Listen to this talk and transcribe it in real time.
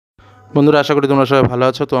বন্ধুরা, আশা করি তোমরা সবাই ভালো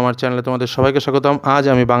আছো। তো আমার চ্যানেলে তোমাদের সবাইকে স্বাগতম। আজ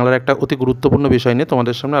আমি বাংলার একটা অতি গুরুত্বপূর্ণ বিষয় নিয়ে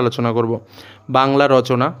তোমাদের সামনে আলোচনা করব। বাংলা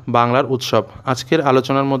রচনা, বাংলার উৎসব। আজকের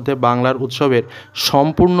আলোচনার মধ্যে বাংলার উৎসবের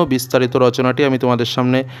সম্পূর্ণ বিস্তারিত রচনাটি আমি তোমাদের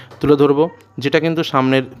সামনে তুলে ধরব, যেটা কিন্তু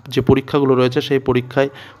সামনের যে পরীক্ষাগুলো রয়েছে সেই পরীক্ষায়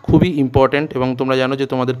খুবই ইম্পর্ট্যান্ট। এবং তোমরা জানো যে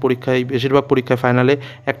তোমাদের পরীক্ষায়, বেশিরভাগ পরীক্ষায় ফাইনালে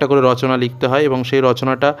একটা করে রচনা লিখতে হয় এবং সেই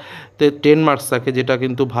রচনাটাতে 10 মার্কস থাকে, যেটা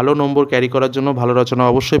কিন্তু ভালো নম্বর ক্যারি করার জন্য ভালো রচনা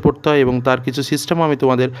অবশ্যই পড়তে হয় এবং তার কিছু সিস্টেমও আমি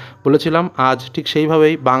তোমাদের বলেছিলাম। আজ ঠিক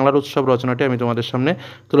সেইভাবেই বাংলার উৎসব রচনাটি আমি তোমাদের সামনে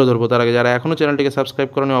তুলে ধরবো। তার আগে যারা এখনও চ্যানেলটিকে সাবস্ক্রাইব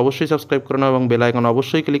করোনি অবশ্যই সাবস্ক্রাইব করে নাও এবং বেল আইকন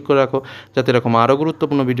অবশ্যই ক্লিক করে রাখো, যাতে এরকম আরও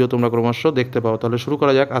গুরুত্বপূর্ণ ভিডিও তোমরা ক্রমশ দেখতে পাও। তাহলে শুরু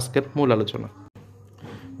করা যাক আজকের মূল আলোচনা।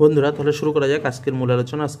 বন্ধুরা, তাহলে শুরু করা যাক আজকের মূল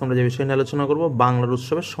আলোচনা। আজকে আমরা যে বিষয় নিয়ে আলোচনা করব, বাংলার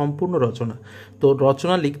উৎসবের সম্পূর্ণ রচনা। তো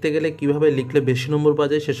রচনা লিখতে গেলে কীভাবে লিখলে বেশি নম্বর পাওয়া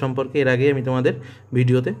যায় সে সম্পর্কে এর আগেই আমি তোমাদের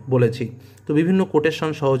ভিডিওতে বলেছি। তো বিভিন্ন কোটেশন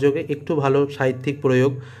সহযোগে একটু ভালো সাহিত্যিক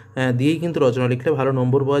প্রয়োগ দিয়েই কিন্তু রচনা লিখলে ভালো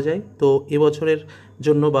নম্বর পাওয়া যায়। তো এবছরের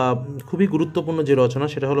জন্য বা খুবই গুরুত্বপূর্ণ যে রচনা,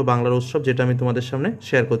 সেটা হলো বাংলার উৎসব, যেটা আমি তোমাদের সামনে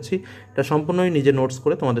শেয়ার করছি। এটা সম্পূর্ণই নিজে নোটস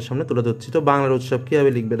করে তোমাদের সামনে তুলে ধরছি। তো বাংলার উৎসব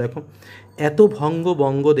কীভাবে লিখবে দেখো। এত ভঙ্গ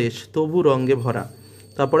বঙ্গদেশ তবু রঙ্গে ভরা।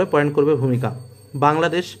 তারপরে পয়েন্ট করবে ভূমিকা।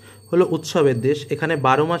 বাংলাদেশ হলো উৎসবের দেশ। এখানে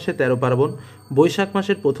 12 মাসে 13 পার্বণ। বৈশাখ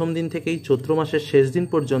মাসের প্রথম দিন থেকেই চৈত্র মাসের শেষ দিন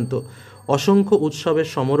পর্যন্ত অসংখ্য উৎসবের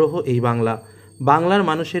সমারোহ এই বাংলা। বাংলার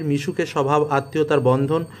মানুষের মিশুকে স্বভাব, আত্মীয়তার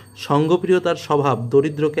বন্ধন, সঙ্গপ্রিয়তার স্বভাব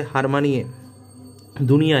দরিদ্রকে হার মানিয়ে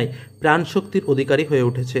দুনিয়ায় প্রাণশক্তির অধিকারী হয়ে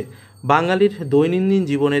উঠেছে। বাঙালির দৈনন্দিন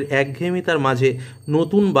জীবনের একঘেয়েমিতার মাঝে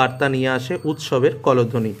নতুন বার্তা নিয়ে আসে উৎসবের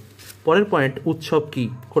কলধ্বনি। পরের পয়েন্ট, উৎসব কি?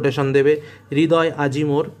 কোটেশন দেবে, হৃদয় আজি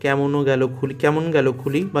মোর কেমন গেল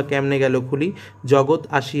খুলি বা কেমনে গেল খুলি, জগৎ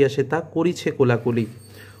আসিয়াছে তা করিছে কোলাকুলি।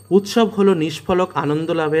 উৎসব হলো নিষ্ফলক আনন্দ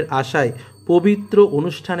লাভের আশায় পবিত্র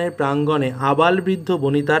অনুষ্ঠানের প্রাঙ্গণে আবাল বৃদ্ধ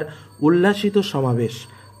বনিতার উল্লাসিত সমাবেশ।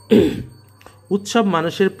 উৎসব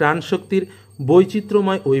মানুষের প্রাণশক্তির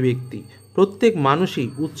বৈচিত্র্যময় অভিব্যক্তি। প্রত্যেক মানুষই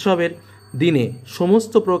উৎসবের দিনে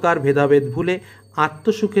সমস্ত প্রকার ভেদাভেদ ভুলে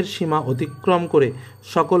আত্মসুখের সীমা অতিক্রম করে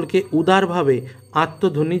সকলকে উদারভাবে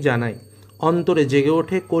আত্মধ্বনি জানায়। অন্তরে জেগে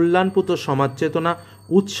ওঠে কল্যাণপুত সমাজ চেতনা।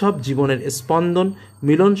 উৎসব জীবনের স্পন্দন,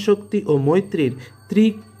 মিলনশক্তি ও মৈত্রীর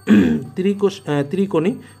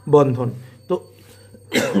ত্রিকোণী বন্ধন। তো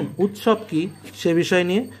উৎসব কি সে বিষয়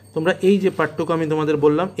নিয়ে তোমরা এই যে পাঠটুকু আমি তোমাদের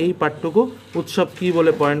বললাম, এই পাঠটুকু উৎসব কি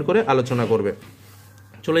বলে পয়েন্ট করে আলোচনা করবে।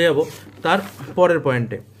 চলে যাব তার পরের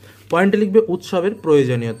পয়েন্টে লিখবে উৎসবের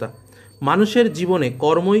প্রয়োজনীয়তা। মানুষের জীবনে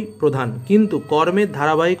কর্মই প্রধান, কিন্তু কর্মের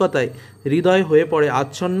ধারাবাহিকতায় হৃদয় হয়ে পড়ে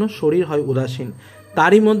আচ্ছন্ন, শরীর হয় উদাসীন।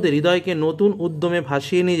 তারই মধ্যে হৃদয়কে নতুন উদ্যমে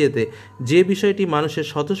ভাসিয়ে নিয়ে যেতে যে বিষয়টি মানুষের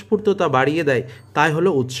স্বতঃস্ফূর্ততা বাড়িয়ে দেয় তাই হলো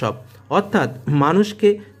উৎসব। অর্থাৎ মানুষকে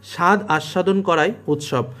স্বাদ আস্বাদন করাই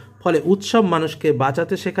উৎসব। ফলে উৎসব মানুষকে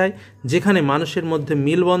বাঁচাতে শেখায়, যেখানে মানুষের মধ্যে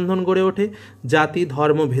মিলবন্ধন গড়ে ওঠে। জাতি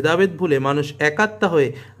ধর্ম ভেদাভেদ ভুলে মানুষ একাত্মা হয়ে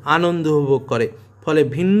আনন্দ উপভোগ করে, ফলে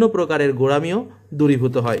ভিন্ন প্রকারের গোঁড়ামিও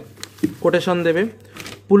দূরীভূত হয়। কোটেশন দেবে,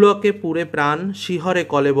 পুলকে পুরে প্রাণ শিহরে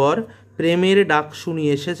কলেবর, প্রেমের ডাক শুনি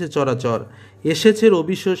এসেছে চরাচর। এসেছে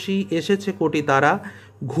রবি শশী, এসেছে কোটি তারা,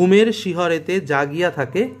 ঘুমের শিহরেতে জাগিয়া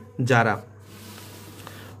থাকে যারা।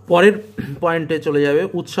 পরের পয়েন্টে চলে যাবে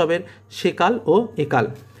উৎসবের সেকাল ও একাল।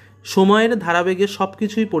 সময়ের ধারাবেগে সব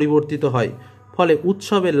কিছুই পরিবর্তিত হয়, ফলে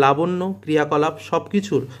উৎসবের লাবণ্য, ক্রিয়াকলাপ সব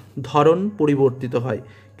কিছুর ধরন পরিবর্তিত হয়।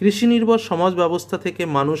 কৃষি নির্ভর সমাজ ব্যবস্থা থেকে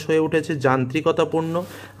মানুষ হয়ে উঠেছে যান্ত্রিকতাপূর্ণ,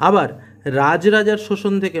 আবার রাজরাজার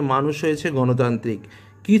শোষণ থেকে মানুষ হয়েছে গণতান্ত্রিক।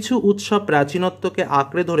 কিছু উৎসব প্রাচীনত্বকে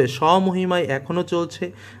আঁকড়ে ধরে স্বমহিমায় এখনও চলছে,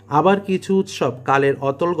 আবার কিছু উৎসব কালের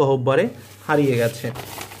অতল গহ্বরে হারিয়ে গেছে।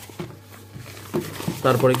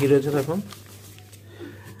 তারপরে কি রয়েছে দেখো।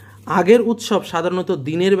 আগের উৎসব সাধারণত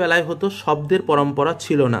দিনের বেলায় হতো, শব্দের পরম্পরা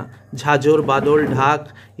ছিল না, ঝাঁঝর বাদল ঢাক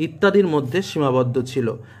ইত্যাদির মধ্যে সীমাবদ্ধ ছিল।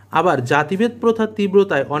 আবার জাতিভেদ প্রথার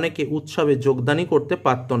তীব্রতায় অনেকে উৎসবে যোগদানই করতে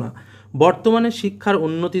পারত না। বর্তমানে শিক্ষার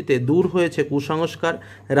উন্নতিতে দূর হয়েছে কুসংস্কার,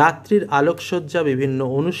 রাত্রির আলোকসজ্জা, বিভিন্ন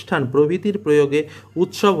অনুষ্ঠান প্রভৃতির প্রয়োগে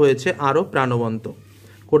উৎসব হয়েছে আরও প্রাণবন্ত।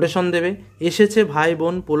 কোটেশন দেবে, এসেছে ভাই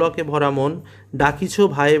বোন পুলকে ভরা মন, ডাকিছ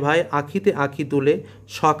ভাই ভাই আঁখিতে আঁখি তুলে,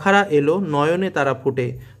 সখারা এলো নয়নে তারা ফুটে,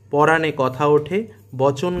 পরাণে কথা ওঠে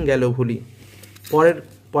বচন গেল ভুলি। পরের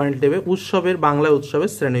পয়েন্ট দেবে উৎসবের বাংলা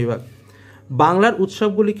উৎসবের শ্রেণীবিভাগ। বাংলার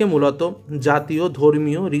উৎসবগুলিকে মূলত জাতীয়,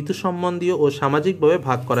 ধর্মীয়, ঋতু সম্বন্ধীয় ও সামাজিকভাবে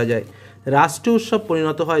ভাগ করা যায়। রাষ্ট্রীয় উৎসব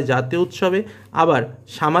পরিণত হয় জাতীয় উৎসবে, আবার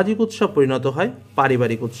সামাজিক উৎসব পরিণত হয়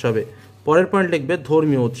পারিবারিক উৎসবে। পরের পয়েন্ট লিখবে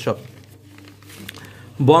ধর্মীয় উৎসব।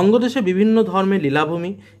 বঙ্গদেশে বিভিন্ন ধর্মের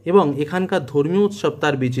লীলাভূমি এবং এখানকার ধর্মীয় উৎসব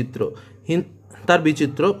তার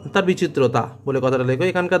বিচিত্রতা বলে কথাটা লেখো।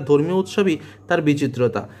 এখানকার ধর্মীয় উৎসবই তার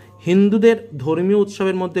বিচিত্রতা। হিন্দুদের ধর্মীয়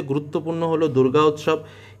উৎসবের মধ্যে গুরুত্বপূর্ণ হলো দুর্গা উৎসব।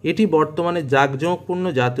 এটি বর্তমানে জাঁকজমকপূর্ণ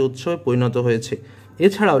জাতীয় উৎসবে পরিণত হয়েছে।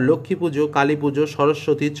 এছাড়াও লক্ষ্মী পুজো, কালী পুজো,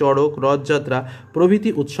 সরস্বতী, চড়ক, রথযাত্রা প্রভৃতি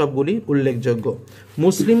উৎসবগুলি উল্লেখযোগ্য।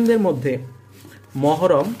 মুসলিমদের মধ্যে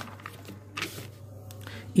মহরম,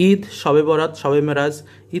 ঈদ, শবে বরাত, শবে মেরাজ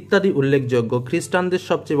ইত্যাদি উল্লেখযোগ্য। খ্রিস্টানদের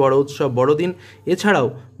সবচেয়ে বড় উৎসব বড়দিন। এছাড়াও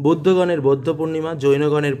বৌদ্ধগণের বৌদ্ধ পূর্ণিমা,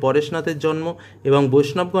 জৈনগণের পরেশনাথের জন্ম এবং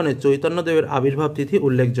বৈষ্ণবগণের চৈতন্যদেবের আবির্ভাব তিথি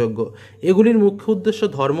উল্লেখযোগ্য। এগুলির মুখ্য উদ্দেশ্য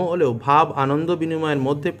ধর্ম হলেও ভাব, আনন্দ বিনিময়ের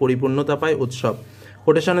মধ্যে পরিপূর্ণতা পায় উৎসব।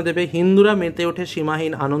 কোটেশনে দেবে, হিন্দুরা মেতে ওঠে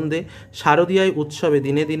সীমাহীন আনন্দে, শারদীয়ায় উৎসবে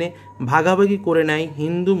দিনে দিনে ভাগাভাগি করে নেয়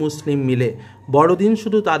হিন্দু মুসলিম মিলে। বড়দিন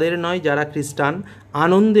শুধু তাদের নয় যারা খ্রিস্টান,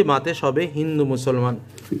 আনন্দে মাতে সবে হিন্দু মুসলমান।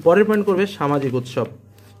 পরের পয়েন্ট করবে সামাজিক উৎসব।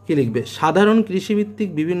 কি লিখবে? সাধারণ কৃষিভিত্তিক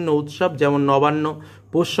বিভিন্ন উৎসব যেমন নবান্ন,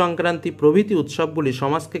 পৌষ সংক্রান্তি প্রভৃতি উৎসবগুলি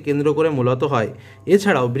সমাজকে কেন্দ্র করে মূলত হয়।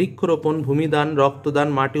 এছাড়াও বৃক্ষরোপণ, ভূমিদান, রক্তদান,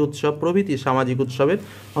 মাটি উৎসব প্রভৃতি সামাজিক উৎসবের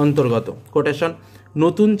অন্তর্গত। কোটেশন,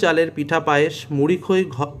 নতুন চালের পিঠা পায়েস,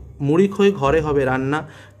 মুড়িখই ঘরে হবে রান্না,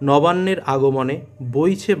 নবান্নের আগমনে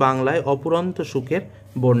বইছে বাংলায় অপুরন্ত সুখের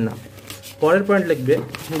বন্যা। পরের পয়েন্ট লিখবে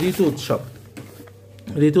ঋতু উৎসব।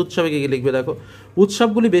 ঋতু উৎসবে কী কী লিখবে দেখো?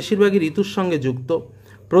 উৎসবগুলি বেশিরভাগই ঋতুর সঙ্গে যুক্ত।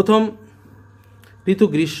 প্রথম ঋতু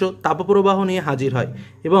গ্রীষ্ম, তাপপ্রবাহ নিয়ে হাজির হয়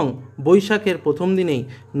এবং বৈশাখের প্রথম দিনেই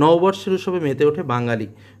নববর্ষের উৎসবে মেতে ওঠে বাঙালি।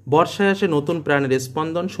 বর্ষায় আসে নতুন প্রাণের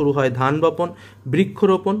স্পন্দন, শুরু হয় ধান বপন,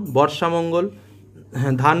 বৃক্ষরোপণ,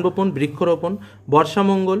 বৃক্ষরোপণ,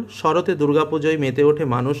 বর্ষামঙ্গল, শরতে দুর্গাপুজোয় মেতে ওঠে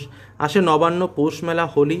মানুষ, আসে নবান্ন, পৌষ মেলা,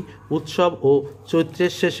 হোলি উৎসব ও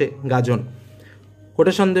চৈত্রের শেষে গাজন।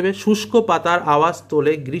 কোটেশন দেবে, শুষ্ক পাতার আওয়াজ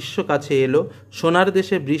তোলে গ্রীষ্ম কাছে এলো, সোনার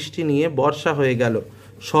দেশে বৃষ্টি নিয়ে বর্ষা হয়ে গেল,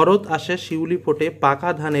 শরৎ আসে শিউলি ফোটে, পাকা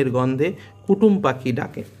ধানের গন্ধে কুটুম পাখি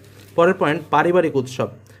ডাকে। পরের পয়েন্ট পারিবারিক উৎসব।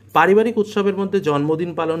 পারিবারিক উৎসবের মধ্যে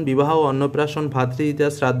জন্মদিন পালন, বিবাহ, অন্নপ্রাশন, ভাতৃদ্বিতীয়া,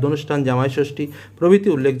 শ্রাদ্ধ অনুষ্ঠান, জামাইষষ্ঠী প্রভৃতি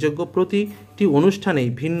উল্লেখযোগ্য। প্রতিটি অনুষ্ঠানেই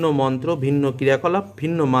ভিন্ন মন্ত্র, ভিন্ন ক্রিয়াকলাপ,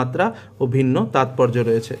 ভিন্ন মাত্রা ও ভিন্ন তাৎপর্য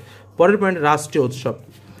রয়েছে। পরের পয়েন্ট রাষ্ট্রীয় উৎসব।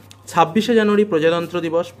 26শে জানুয়ারি প্রজাতন্ত্র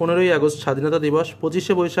দিবস, 15ই আগস্ট স্বাধীনতা দিবস,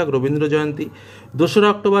 25শে বৈশাখ রবীন্দ্র জয়ন্তী, 2রা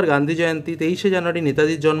অক্টোবর গান্ধী জয়ন্তী, 23শে জানুয়ারি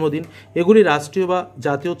নেতাজির জন্মদিন এগুলি রাষ্ট্রীয় বা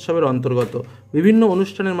জাতীয় উৎসবের অন্তর্গত। বিভিন্ন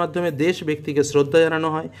অনুষ্ঠানের মাধ্যমে দেশ ব্যক্তিকে শ্রদ্ধা জানানো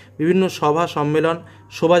হয়। বিভিন্ন সভা, সম্মেলন,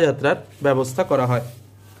 শোভাযাত্রার ব্যবস্থা করা হয়।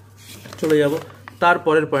 চলে যাব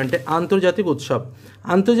তারপরের পয়েন্টে আন্তর্জাতিক উৎসব।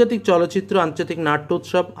 আন্তর্জাতিক চলচ্চিত্র, আন্তর্জাতিক নাট্য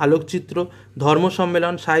উৎসব, আলোকচিত্র, ধর্ম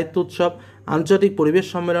সম্মেলন, সাহিত্য উৎসব, আন্তর্জাতিক পরিবেশ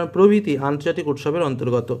সম্মেলন প্রভৃতি আন্তর্জাতিক উৎসবের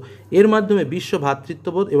অন্তর্গত। এর মাধ্যমে বিশ্ব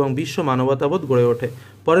ভ্রাতৃত্ববোধ এবং বিশ্ব মানবতাবোধ গড়ে ওঠে।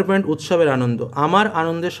 পরের পয়েন্ট উৎসবের আনন্দ। আমার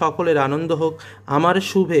আনন্দে সকলের আনন্দ হোক, আমার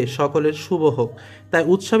শুভে সকলের শুভ হোক। তাই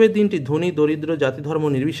উৎসবের দিনটি ধনী দরিদ্র জাতি ধর্ম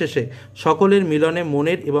নির্বিশেষে সকলের মিলনে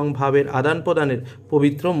মনের এবং ভাবের আদান প্রদানের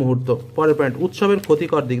পবিত্র মুহূর্ত। পরের পয়েন্ট উৎসবের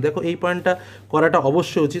ক্ষতিকর দিক। দেখো এই পয়েন্টটা করাটা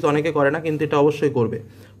অবশ্যই উচিত, অনেকে করে না কিন্তু এটা অবশ্যই করবে।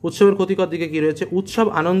 উৎসবের ক্ষতিকর দিকে কী রয়েছে? উৎসব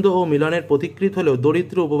আনন্দ ও মিলনের প্রতিকৃত হলেও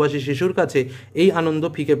দরিদ্র উপবাসী শিশুর কাছে এই আনন্দ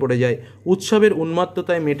ফিকে পড়ে যায়। উৎসবের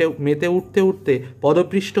উন্মাত্ততায় মেতে উঠতে উঠতে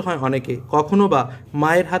পদপৃষ্ট হয় অনেকে, কখনো বা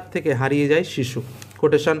মায়ের হাত থেকে হারিয়ে যায় শিশু।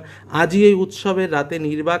 কোটেশন, আজই এই উৎসবের রাতে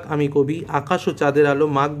নির্বাক আমি কবি, আকাশ ও চাঁদের আলো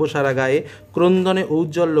মাখবো সারা গায়ে, ক্রন্দনে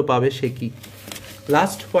ঔজ্জ্বল্য পাবে সে কি।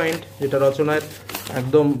 লাস্ট পয়েন্ট যেটা রচনার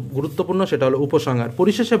একদম গুরুত্বপূর্ণ সেটা হলো উপসংহার।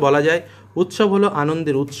 পরিশেষে বলা যায় উৎসব হলো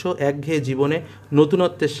আনন্দের উৎস, একঘেয়ে জীবনে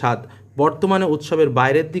নতুনত্বের স্বাদ। বর্তমানে উৎসবের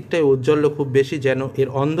বাইরের দিকটাই ঔজ্জ্বল্য খুব বেশি, যেন এর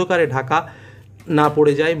অন্ধকারে ঢাকা না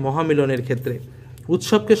পড়ে যায় মহামিলনের ক্ষেত্রে।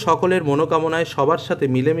 উৎসবকে সকলের মনোকামনায় সবার সাথে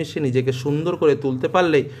মিলেমিশে নিজেকে সুন্দর করে তুলতে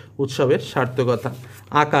পারলেই উৎসবের সার্থকতা।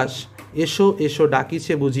 আকাশ, এসো এসো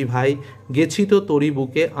ডাকিছে বুঝি ভাই, গেছি তো তোরি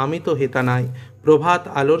বুকে আমি তো হেতা নাই, প্রভাত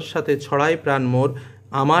আলোর সাথে ছড়াই প্রাণ মোর,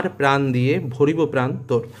 আমার প্রাণ দিয়ে ভরিব প্রাণ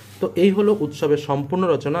তোর। তো এই হলো উৎসবের সম্পূর্ণ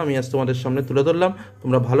রচনা, আমি আজ তোমাদের সামনে তুলে ধরলাম।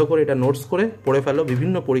 তোমরা ভালো করে এটা নোটস করে পড়ে ফেলো।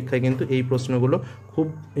 বিভিন্ন পরীক্ষায় কিন্তু এই প্রশ্নগুলো খুব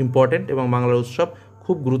ইম্পর্টেন্ট এবং বাংলার উৎসব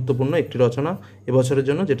খুব গুরুত্বপূর্ণ একটি রচনা এবছরের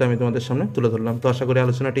জন্য, যেটা আমি তোমাদের সামনে তুলে ধরলাম। তো আশা করি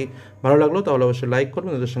আলোচনাটি ভালো লাগলো, তাহলে অবশ্যই লাইক করো,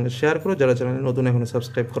 তাদের সঙ্গে শেয়ার করো। যারা চ্যানেলে নতুন এখনো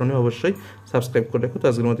সাবস্ক্রাইব করোনি অবশ্যই সাবস্ক্রাইব করে রেখো। তো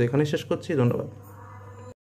আজকের মতো এখানেই শেষ করছি। ধন্যবাদ।